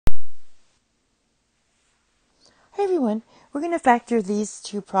Hi everyone, we're going to factor these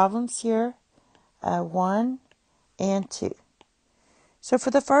two problems here, 1 and 2. So for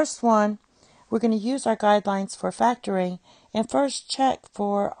the first one, we're going to use our guidelines for factoring and first check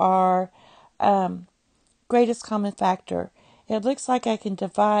for our greatest common factor. It looks like I can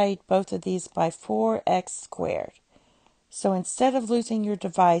divide both of these by 4x squared. So instead of losing your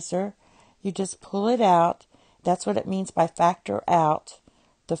divisor, you just pull it out. That's what it means by factor out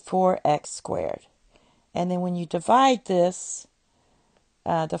the 4x squared. And then when you divide this,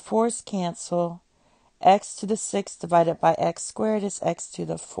 the 4's cancel. X to the 6th divided by x squared is x to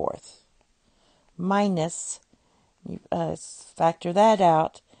the 4th. Minus, factor that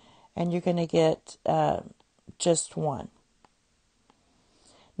out, and you're going to get just 1.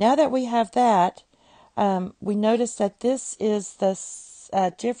 Now that we have that, we notice that this is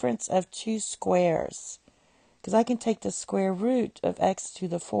the difference of two squares. Because I can take the square root of x to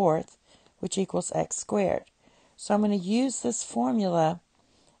the 4th, which equals x squared. So I'm going to use this formula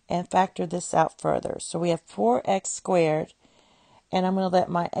and factor this out further. So we have 4x squared, and I'm going to let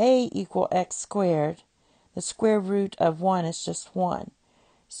my a equal x squared. The square root of 1 is just 1.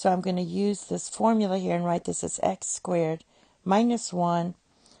 So I'm going to use this formula here and write this as x squared minus 1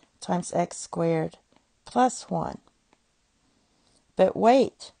 times x squared plus 1. But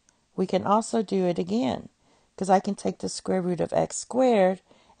wait, we can also do it again, because I can take the square root of x squared,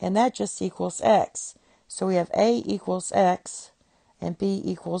 and that just equals x. So we have a equals x, and b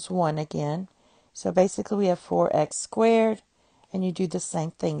equals 1 again. So basically we have 4x squared, and you do the same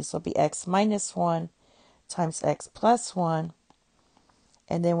thing. So it'll be x minus 1 times x plus 1,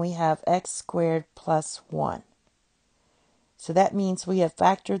 and then we have x squared plus 1. So that means we have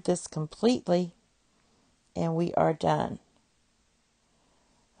factored this completely, and we are done.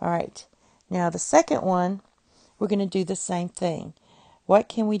 All right, now the second one, we're going to do the same thing. What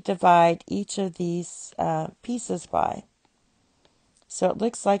can we divide each of these pieces by? So it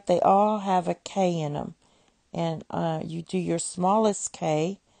looks like they all have a k in them. And you do your smallest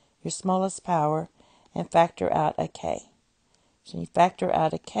k, your smallest power, and factor out a k. So you factor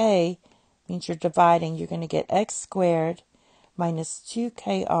out a k, means you're dividing. You're going to get x squared minus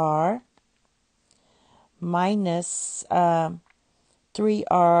 2kr minus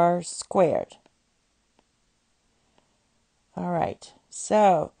 3r squared. All right,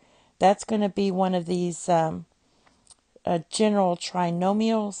 so that's going to be one of these general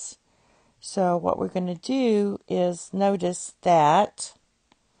trinomials. So what we're going to do is notice that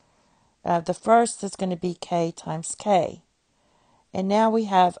the first is going to be k times k. And now we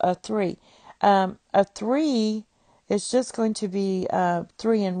have a 3. A 3 is just going to be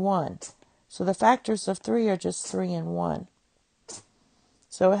 3 and 1. So the factors of 3 are just 3 and 1.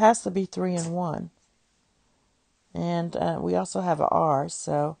 So it has to be 3 and 1. And we also have a r,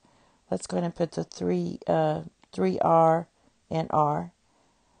 so let's go ahead and put the 3r and r.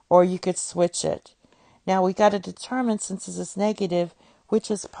 Or you could switch it. Now we got to determine, since this is negative,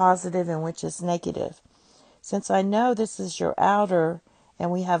 which is positive and which is negative. Since I know this is your outer and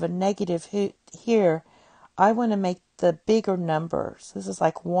we have a negative here, I want to make the bigger number. So this is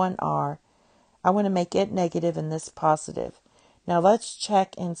like 1r. I want to make it negative and this positive. Now let's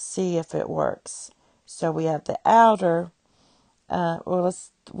check and see if it works. So we have the outer,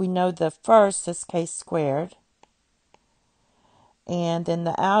 we know the first is k squared. And then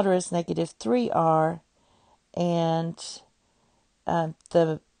the outer is negative 3r, and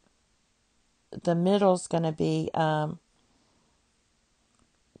the middle is going to be, the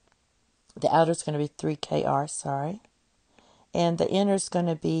outer is going to be 3kr, sorry. And the inner is going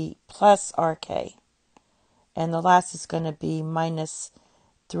to be plus rk. And the last is going to be minus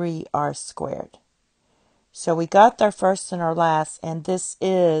 3r squared. So we got our first and our last, and this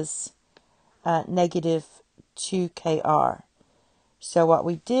is negative 2kr. So what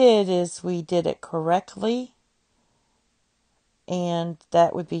we did is we did it correctly, and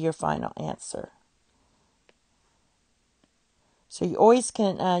that would be your final answer. So you always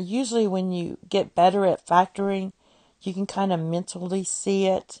can, usually when you get better at factoring, you can kind of mentally see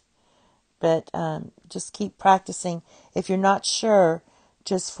it, but just keep practicing. If you're not sure,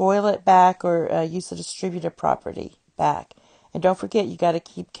 just FOIL it back or use the distributive property back. And don't forget, you got to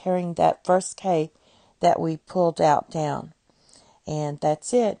keep carrying that first k that we pulled out down. And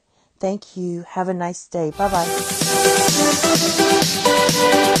that's it. Thank you. Have a nice day. Bye-bye.